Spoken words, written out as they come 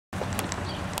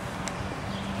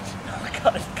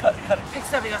cut it.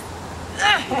 Picks up, he goes,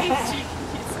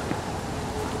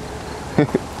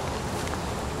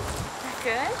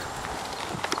 Good?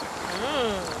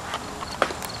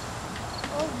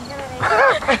 Oh,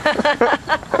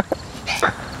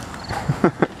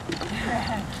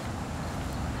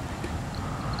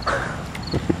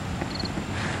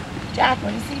 Jack, what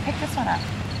do you see? Pick this one up.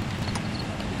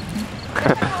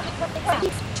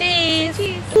 Cheese.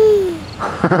 Cheese.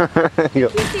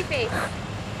 Cheesy face.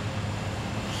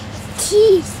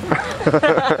 Cheese.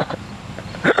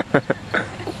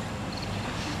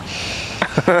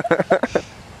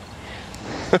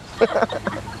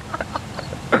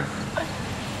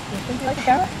 You think you like a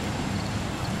carrot?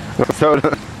 Soda.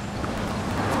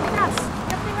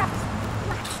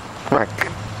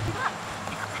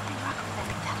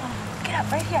 Get up,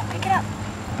 right here. Pick it up.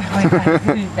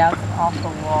 He's bouncing off the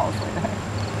walls. Look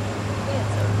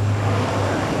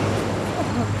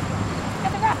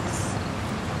at the rocks.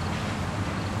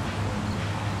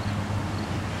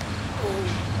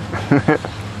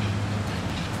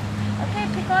 Okay,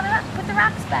 pick all the rocks. Put the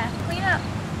rocks back. Clean up.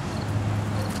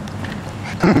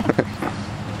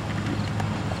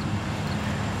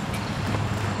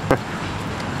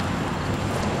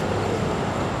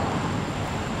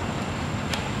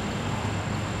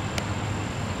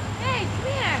 Hey, come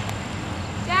here.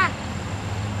 Jack.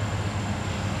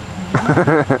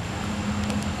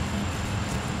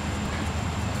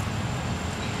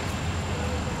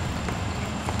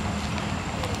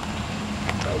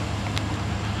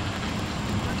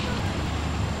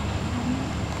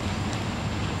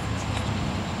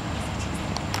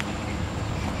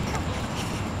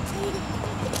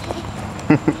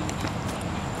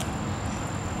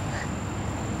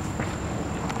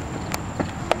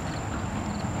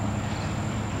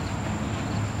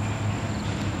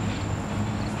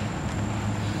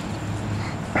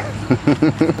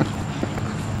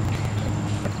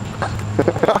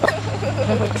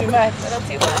 Too much. Little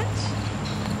too much?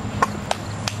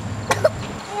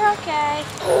 You're okay.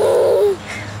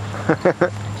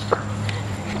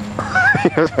 He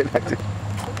was right next to you.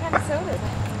 What kind of soda is it?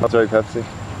 I'll try Pepsi.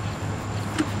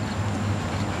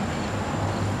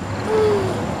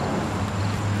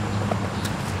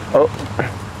 Oh.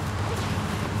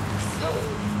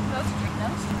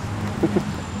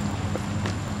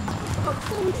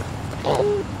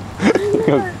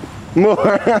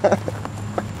 More.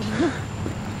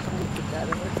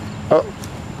 Oh.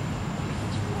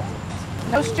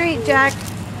 No street, Jack.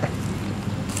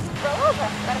 Roll over.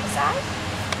 Got a massage?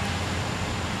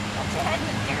 That's your head in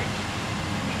the dirt.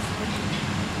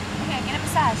 Okay, get a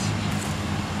massage.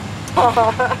 I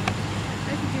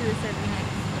can do this every night.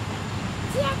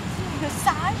 Yeah.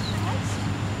 Massage?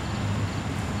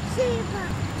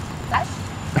 Massage?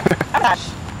 Massage.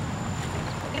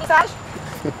 Massage?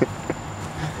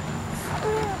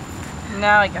 No,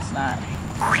 I guess not.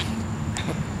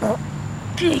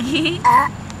 Piggy.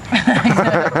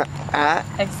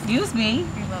 Excuse me.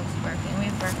 Remote's working. We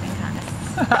have working times.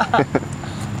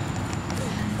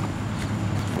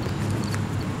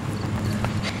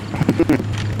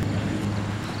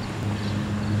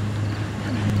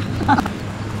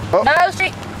 Oh. No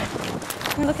street.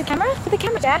 Can we look at the camera? Look at the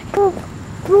camera, Jack.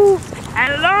 Hello.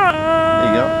 There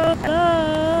you go.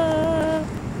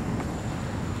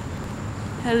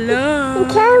 Hello.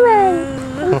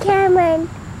 Cameron. Cameron.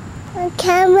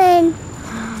 Cameron.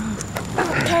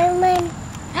 Cameron.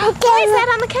 Who is that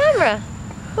on the camera?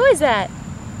 Who is that?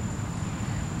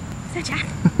 Is that Jack?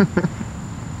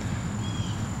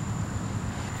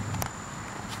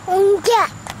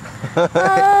 Jack.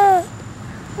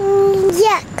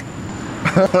 Jack.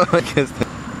 I kissed him.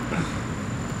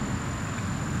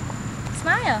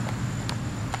 Smile.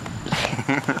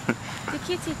 The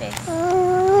cutesy face.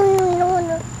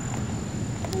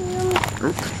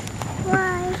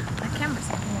 Why? The camera's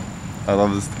on. I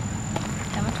love this.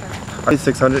 How much was it? I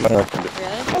 600. Really?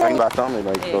 Bring back on me,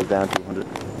 like goes down to 200.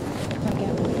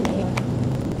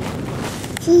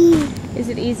 Is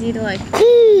it easy to like,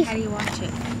 how do you watch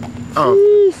it? Oh.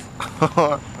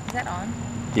 Is that on?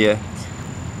 Yeah.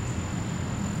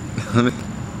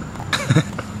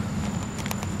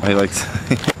 I like.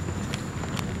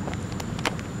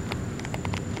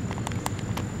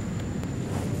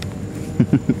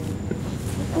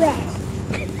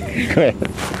 Good.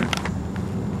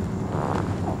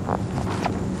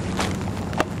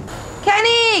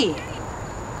 Kenny!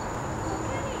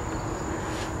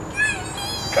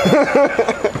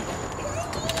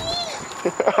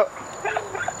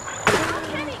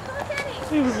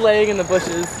 He was laying in the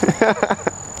bushes.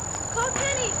 Call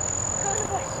Kenny! Go in the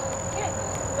bush. Get it.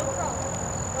 Go crawl.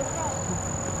 Go crawl.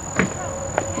 Go crawl.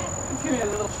 Give me a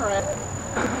little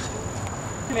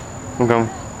I'm coming.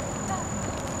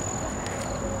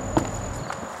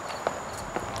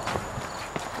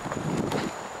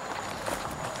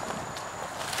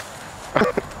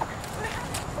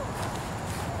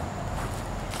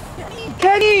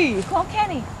 Kenny! Call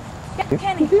Kenny. Yeah,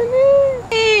 Kenny.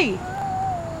 Kenny!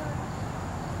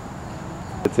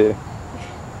 That's it.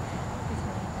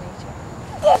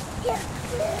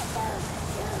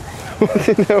 What's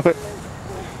he doing?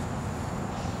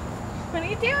 What are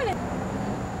you doing?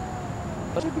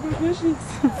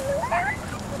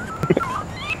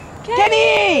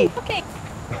 Kenny! Okay.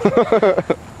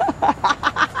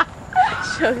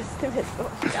 Shows him his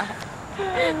little shot.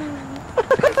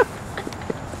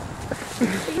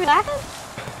 You laughing?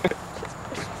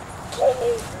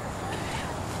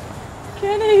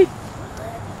 Kenny!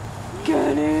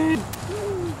 Kenny!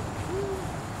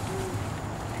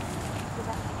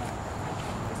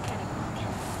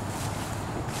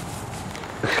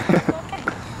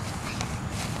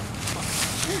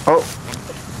 Oh.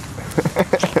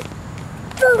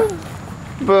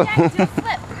 Boom. Jack, do a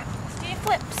flip. Do your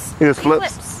flips. He just Do your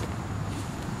flips.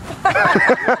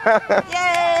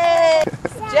 Yay!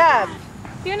 Good job.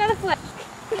 Do another flip.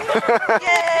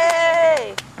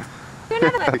 Yay! Do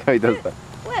another I like how he does that.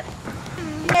 flip.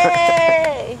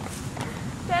 Yay!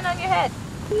 Stand on your head.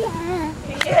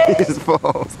 Yeah. He just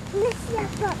falls.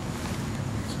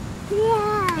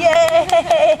 Yeah.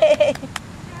 Yay!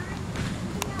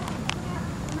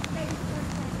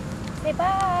 Say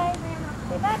bye.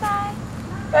 Say bye-bye.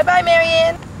 Bye-bye,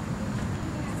 Marianne.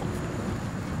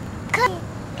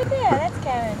 Look there, that's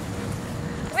Karen.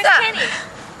 Where's Kenny?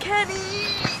 Kenny!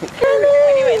 Kenny!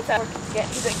 Anyway, so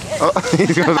he's like, Kenny. Oh,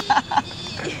 he's going.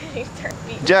 He's turned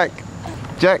me. Jack.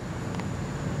 Jack.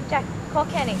 Jack, call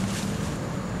Kenny.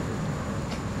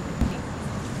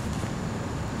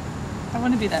 I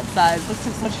want to be that size. Looks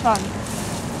like so much fun.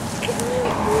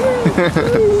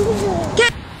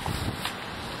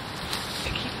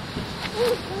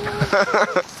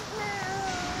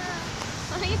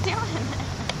 What are you doing?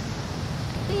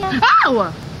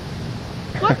 Ow!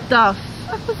 What the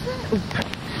fuck was that?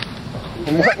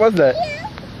 What was that?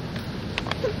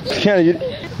 Kiana,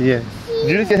 yeah. Did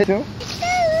you just get hit too?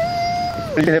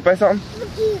 Did you get hit by something?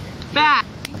 Back.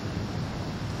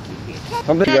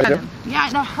 Something right there? Yeah,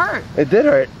 that hurt. It did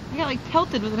hurt. I got like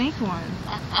pelted with an acorn.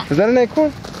 Is that an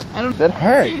acorn? I don't. That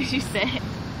hurt. What did you say?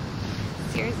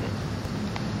 Seriously.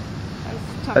 I was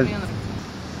talking on the.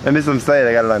 I missed some say.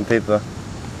 I got it on tape though.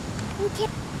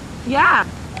 Yeah.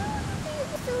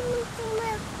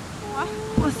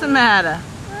 What's the matter?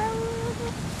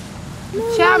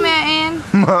 Ciao, Marianne.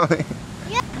 Molly.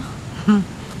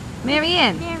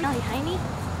 Marianne. Heiny?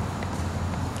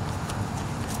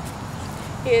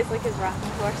 He is like his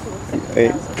rocking horse. He looks like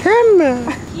Hey, come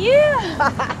on. Yeah.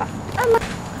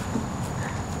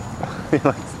 He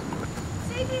likes.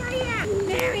 Say Marianne!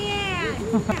 Marianne!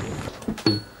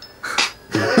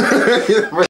 It.